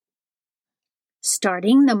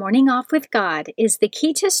Starting the morning off with God is the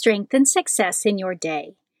key to strength and success in your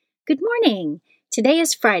day. Good morning. Today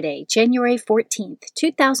is Friday, January 14th,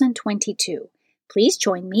 2022. Please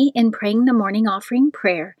join me in praying the morning offering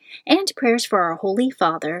prayer and prayers for our Holy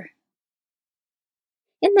Father.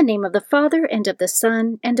 In the name of the Father, and of the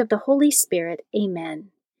Son, and of the Holy Spirit,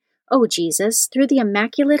 Amen. O Jesus, through the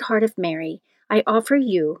Immaculate Heart of Mary, I offer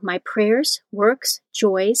you my prayers, works,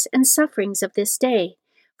 joys, and sufferings of this day,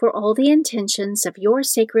 for all the intentions of your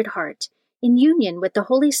Sacred Heart, in union with the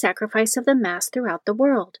holy sacrifice of the Mass throughout the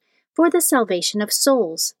world, for the salvation of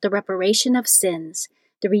souls, the reparation of sins,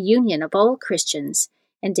 the reunion of all Christians,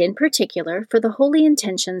 and in particular for the holy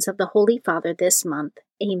intentions of the Holy Father this month.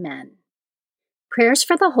 Amen. Prayers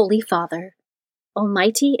for the Holy Father.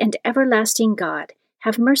 Almighty and everlasting God,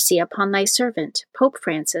 have mercy upon thy servant, Pope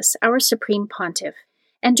Francis, our Supreme Pontiff,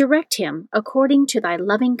 and direct him, according to thy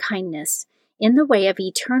loving kindness, in the way of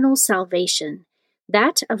eternal salvation,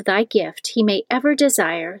 that of thy gift he may ever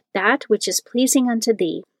desire that which is pleasing unto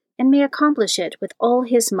thee, and may accomplish it with all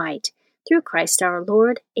his might, through Christ our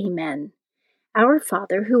Lord. Amen. Our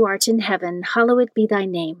Father, who art in heaven, hallowed be thy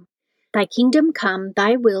name. Thy kingdom come,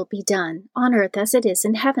 thy will be done, on earth as it is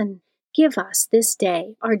in heaven. Give us this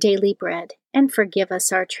day our daily bread, and forgive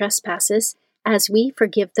us our trespasses, as we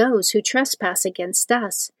forgive those who trespass against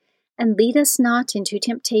us. And lead us not into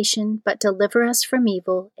temptation, but deliver us from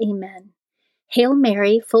evil. Amen. Hail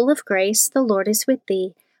Mary, full of grace, the Lord is with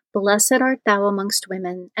thee. Blessed art thou amongst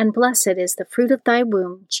women, and blessed is the fruit of thy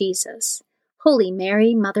womb, Jesus. Holy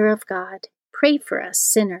Mary, Mother of God, pray for us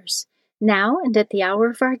sinners, now and at the hour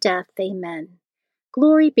of our death. Amen.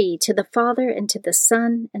 Glory be to the Father, and to the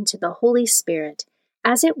Son, and to the Holy Spirit,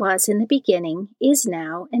 as it was in the beginning, is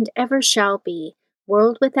now, and ever shall be,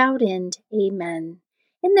 world without end. Amen.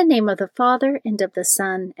 In the name of the Father, and of the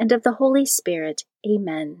Son, and of the Holy Spirit.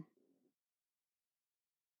 Amen.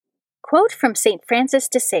 Quote from St. Francis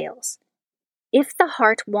de Sales. If the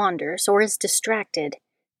heart wanders or is distracted,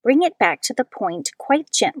 bring it back to the point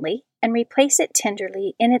quite gently and replace it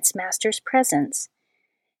tenderly in its Master's presence.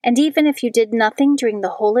 And even if you did nothing during the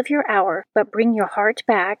whole of your hour, but bring your heart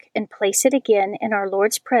back and place it again in our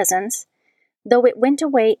Lord's presence, though it went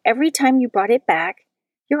away every time you brought it back,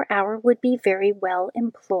 your hour would be very well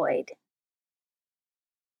employed.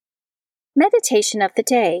 Meditation of the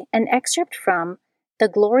Day, an excerpt from The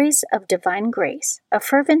Glories of Divine Grace, a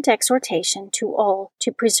fervent exhortation to all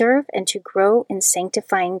to preserve and to grow in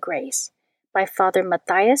sanctifying grace, by Father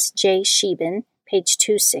Matthias J. Scheeben, page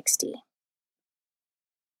 260.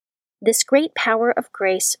 This great power of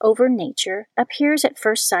grace over nature appears at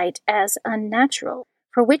first sight as unnatural,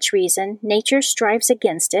 for which reason nature strives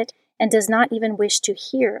against it and does not even wish to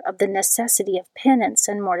hear of the necessity of penance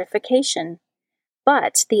and mortification.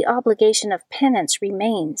 But the obligation of penance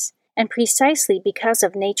remains, and precisely because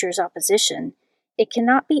of nature's opposition, it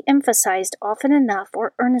cannot be emphasized often enough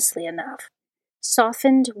or earnestly enough.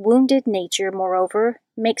 Softened, wounded nature, moreover,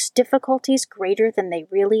 makes difficulties greater than they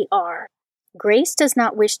really are. Grace does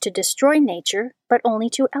not wish to destroy nature, but only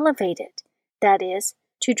to elevate it, that is,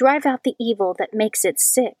 to drive out the evil that makes it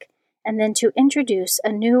sick, and then to introduce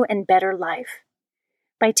a new and better life.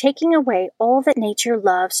 By taking away all that nature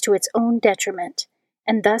loves to its own detriment,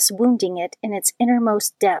 and thus wounding it in its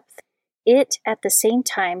innermost depth, it at the same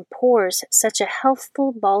time pours such a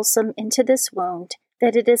healthful balsam into this wound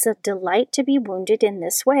that it is a delight to be wounded in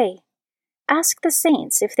this way. Ask the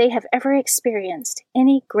saints if they have ever experienced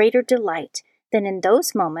any greater delight than in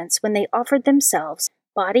those moments when they offered themselves,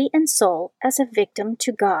 body and soul, as a victim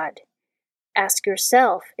to God. Ask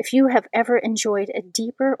yourself if you have ever enjoyed a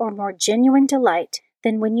deeper or more genuine delight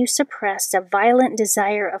than when you suppressed a violent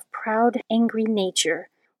desire of proud, angry nature,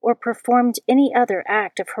 or performed any other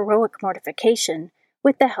act of heroic mortification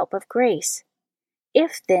with the help of grace.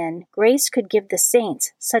 If, then, grace could give the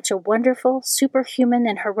saints such a wonderful, superhuman,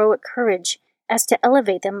 and heroic courage as to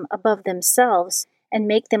elevate them above themselves and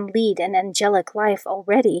make them lead an angelic life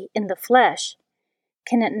already in the flesh,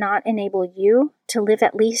 can it not enable you to live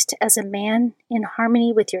at least as a man in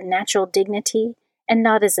harmony with your natural dignity, and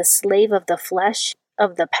not as a slave of the flesh,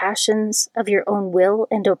 of the passions, of your own will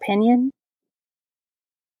and opinion?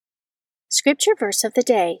 Scripture verse of the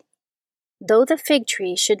day. Though the fig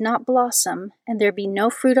tree should not blossom, and there be no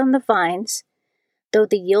fruit on the vines, though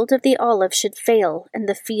the yield of the olive should fail, and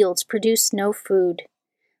the fields produce no food,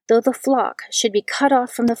 though the flock should be cut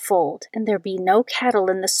off from the fold, and there be no cattle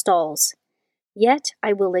in the stalls, yet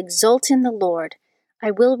I will exult in the Lord, I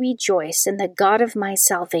will rejoice in the God of my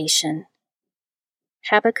salvation.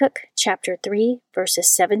 Habakkuk chapter 3, verses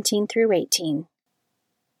 17 through 18.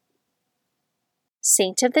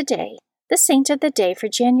 Saint of the Day, The saint of the day for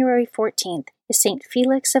January 14th is Saint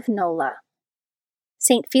Felix of Nola.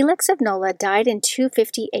 Saint Felix of Nola died in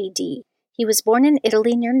 250 AD. He was born in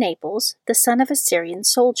Italy near Naples, the son of a Syrian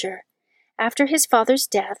soldier. After his father's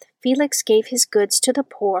death, Felix gave his goods to the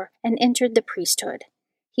poor and entered the priesthood.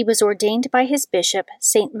 He was ordained by his bishop,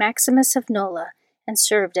 Saint Maximus of Nola, and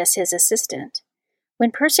served as his assistant.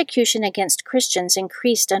 When persecution against Christians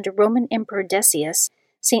increased under Roman Emperor Decius,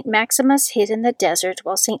 Saint Maximus hid in the desert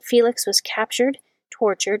while Saint Felix was captured,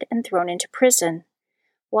 tortured, and thrown into prison.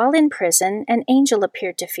 While in prison, an angel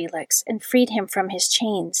appeared to Felix and freed him from his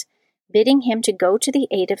chains, bidding him to go to the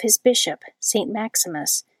aid of his bishop, Saint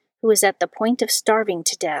Maximus, who was at the point of starving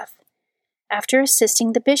to death. After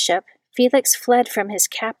assisting the bishop, Felix fled from his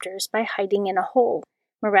captors by hiding in a hole.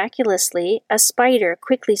 Miraculously, a spider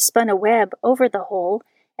quickly spun a web over the hole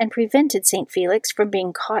and prevented Saint Felix from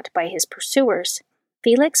being caught by his pursuers.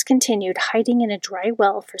 Felix continued hiding in a dry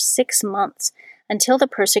well for 6 months until the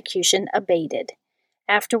persecution abated.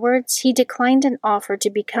 Afterwards, he declined an offer to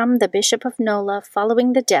become the Bishop of Nola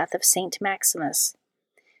following the death of Saint Maximus.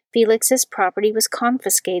 Felix's property was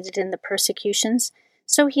confiscated in the persecutions,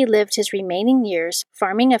 so he lived his remaining years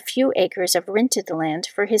farming a few acres of rented land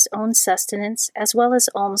for his own sustenance as well as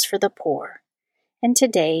alms for the poor. And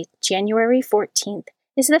today, January 14th,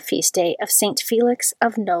 is the feast day of Saint Felix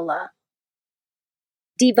of Nola.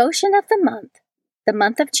 Devotion of the month. The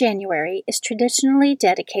month of January is traditionally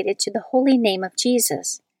dedicated to the holy name of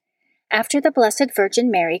Jesus. After the Blessed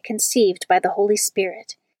Virgin Mary conceived by the Holy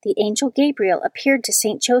Spirit, the angel Gabriel appeared to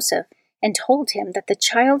Saint Joseph and told him that the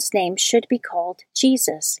child's name should be called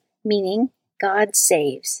Jesus, meaning God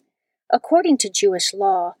saves. According to Jewish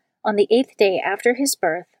law, on the 8th day after his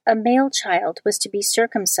birth, a male child was to be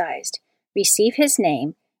circumcised, receive his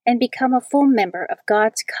name, and become a full member of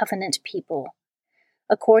God's covenant people.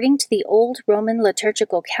 According to the old Roman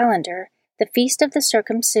liturgical calendar, the feast of the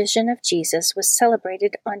circumcision of Jesus was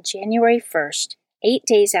celebrated on January 1st, 8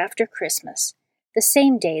 days after Christmas, the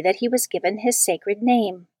same day that he was given his sacred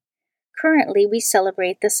name. Currently, we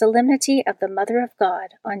celebrate the solemnity of the Mother of God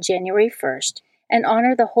on January 1st and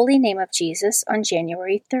honor the holy name of Jesus on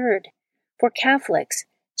January 3rd. For Catholics,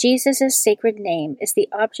 Jesus' sacred name is the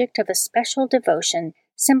object of a special devotion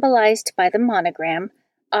symbolized by the monogram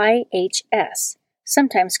IHS,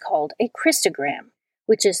 sometimes called a Christogram,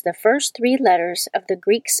 which is the first 3 letters of the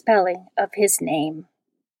Greek spelling of his name.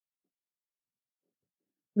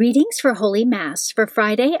 Readings for Holy Mass for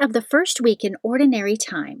Friday of the first week in Ordinary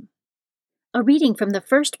Time. A reading from the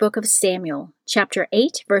first book of Samuel, chapter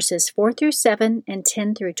 8, verses 4 through 7 and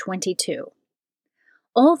 10 through 22.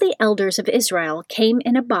 All the elders of Israel came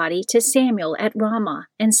in a body to Samuel at Ramah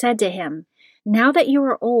and said to him, "Now that you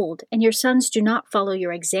are old and your sons do not follow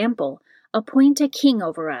your example, appoint a king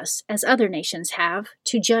over us, as other nations have,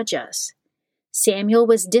 to judge us." Samuel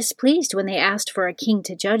was displeased when they asked for a king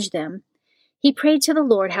to judge them. He prayed to the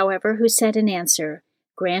Lord, however, who said in answer,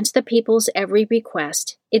 "Grant the people's every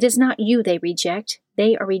request. It is not you they reject.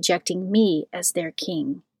 They are rejecting me as their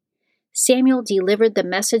king." Samuel delivered the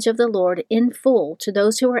message of the Lord in full to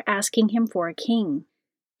those who were asking him for a king.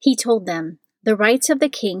 He told them, "The rights of the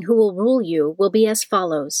king who will rule you will be as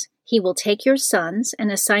follows. He will take your sons and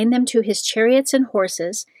assign them to his chariots and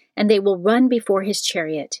horses, and they will run before his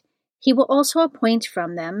chariot. He will also appoint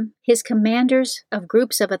from them his commanders of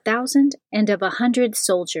groups of 1,000 and of 100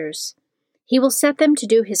 soldiers. He will set them to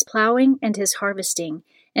do his plowing and his harvesting,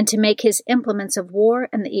 and to make his implements of war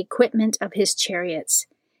and the equipment of his chariots.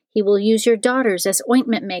 He will use your daughters as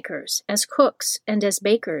ointment makers, as cooks, and as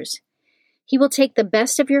bakers. He will take the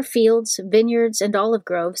best of your fields, vineyards, and olive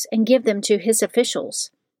groves and give them to his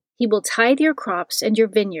officials. He will tithe your crops and your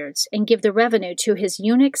vineyards and give the revenue to his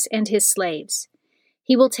eunuchs and his slaves.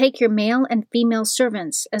 He will take your male and female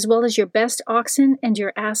servants, as well as your best oxen and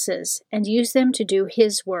your asses, and use them to do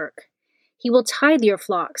his work. He will tithe your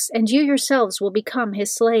flocks, and you yourselves will become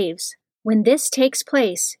his slaves. When this takes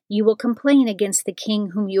place, you will complain against the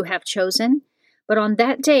king whom you have chosen, but on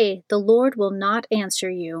that day the Lord will not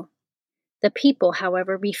answer you." The people,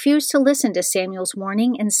 however, refused to listen to Samuel's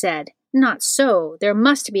warning and said, "Not so. There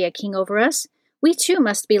must be a king over us. We too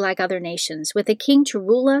must be like other nations, with a king to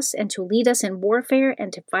rule us and to lead us in warfare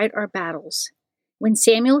and to fight our battles." When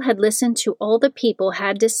Samuel had listened to all the people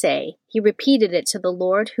had to say, he repeated it to the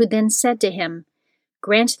Lord, who then said to him,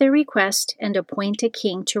 "Grant their request and appoint a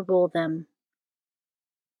king to rule them."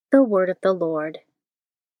 The Word of the Lord.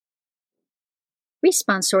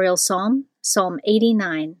 Responsorial Psalm, Psalm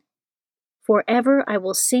 89. Forever I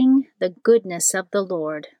will sing the goodness of the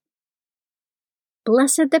Lord.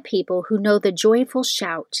 Blessed the people who know the joyful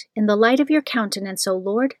shout. In the light of your countenance, O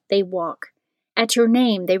Lord, they walk. At your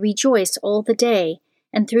name they rejoice all the day,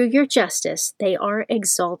 and through your justice they are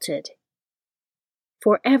exalted.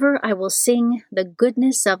 Forever I will sing the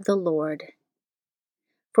goodness of the Lord.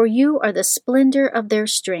 For you are the splendor of their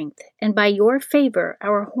strength, and by your favor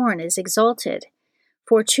our horn is exalted.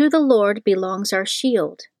 For to the Lord belongs our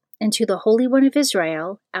shield, and to the Holy One of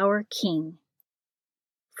Israel our King.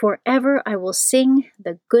 Forever I will sing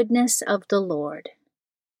the goodness of the Lord.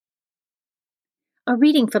 A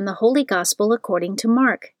reading from the Holy Gospel according to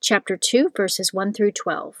Mark, chapter 2, verses 1 through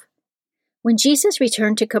 12. When Jesus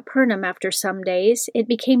returned to Capernaum after some days, it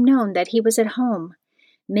became known that he was at home.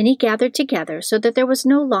 Many gathered together so that there was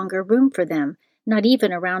no longer room for them, not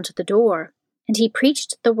even around the door, and he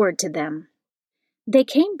preached the word to them. They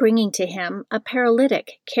came bringing to him a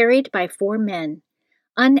paralytic carried by 4 men.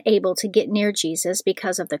 Unable to get near Jesus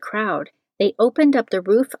because of the crowd, they opened up the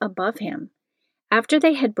roof above him. After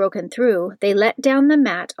they had broken through, they let down the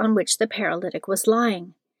mat on which the paralytic was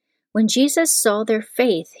lying. When Jesus saw their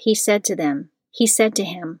faith, he said to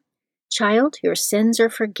him, "Child, your sins are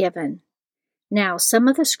forgiven." Now some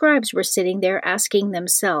of the scribes were sitting there asking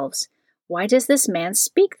themselves, "Why does this man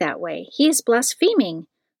speak that way? He is blaspheming.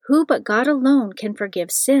 Who but God alone can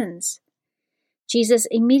forgive sins?" Jesus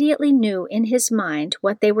immediately knew in his mind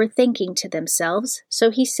what they were thinking to themselves, so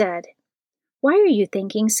he said, "Why are you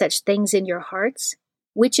thinking such things in your hearts?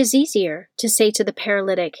 Which is easier, to say to the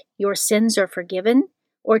paralytic, 'Your sins are forgiven,'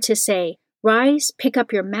 or to say, 'Rise, pick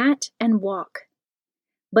up your mat, and walk'?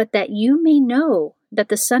 But that you may know that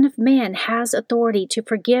the Son of Man has authority to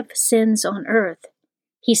forgive sins on earth,"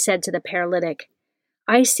 he said to the paralytic,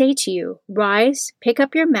 "I say to you, rise, pick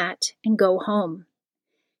up your mat, and go home."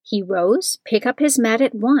 He rose, picked up his mat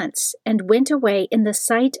at once, and went away in the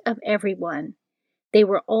sight of everyone. They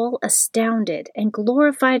were all astounded and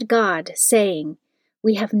glorified God, saying,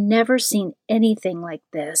 "We have never seen anything like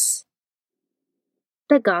this."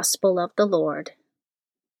 The Gospel of the Lord.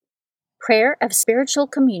 Prayer of Spiritual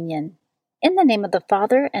Communion. In the name of the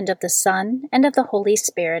Father, and of the Son, and of the Holy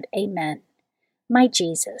Spirit, Amen. My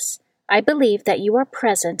Jesus, I believe that you are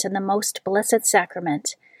present in the most blessed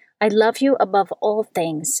sacrament. I love you above all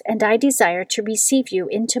things, and I desire to receive you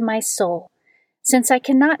into my soul. Since I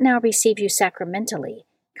cannot now receive you sacramentally,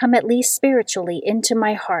 come at least spiritually into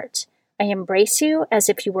my heart. I embrace you as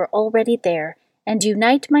if you were already there, and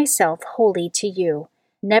unite myself wholly to you.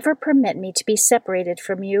 Never permit me to be separated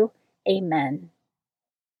from you. Amen.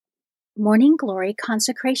 Morning Glory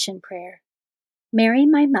Consecration Prayer. Mary,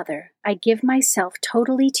 my mother, I give myself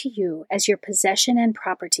totally to you as your possession and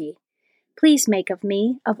property. Please make of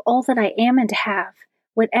me, of all that I am and have,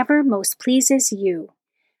 whatever most pleases you.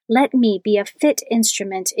 Let me be a fit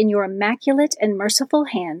instrument in your immaculate and merciful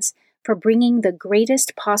hands for bringing the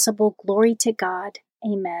greatest possible glory to God.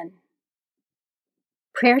 Amen.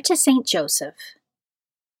 Prayer to Saint Joseph.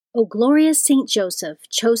 O glorious Saint Joseph,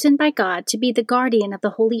 chosen by God to be the guardian of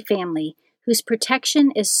the Holy Family, whose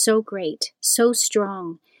protection is so great, so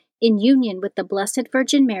strong, in union with the Blessed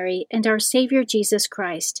Virgin Mary and our Savior Jesus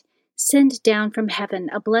Christ, send down from heaven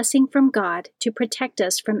a blessing from God to protect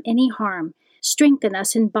us from any harm, strengthen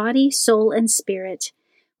us in body, soul, and spirit.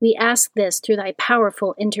 We ask this through thy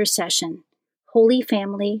powerful intercession. Holy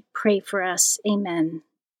Family, pray for us. Amen.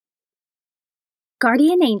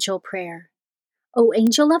 Guardian Angel Prayer. O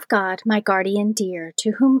angel of God, my guardian dear,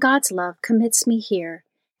 to whom God's love commits me here,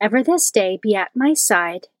 ever this day be at my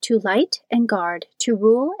side, to light and guard, to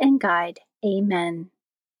rule and guide. Amen.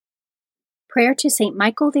 Prayer to Saint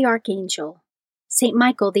Michael the Archangel. Saint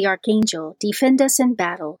Michael the Archangel, defend us in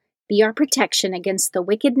battle. Be our protection against the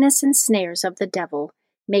wickedness and snares of the devil.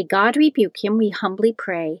 May God rebuke him, we humbly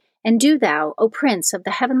pray. And do thou, O Prince of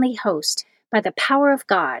the heavenly host, by the power of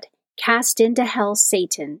God, cast into hell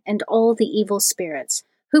Satan and all the evil spirits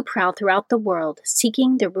who prowl throughout the world,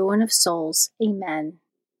 seeking the ruin of souls. Amen.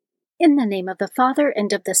 In the name of the Father,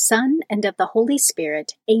 and of the Son, and of the Holy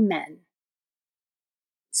Spirit. Amen.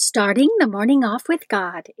 Starting the morning off with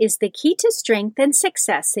God is the key to strength and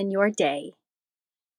success in your day.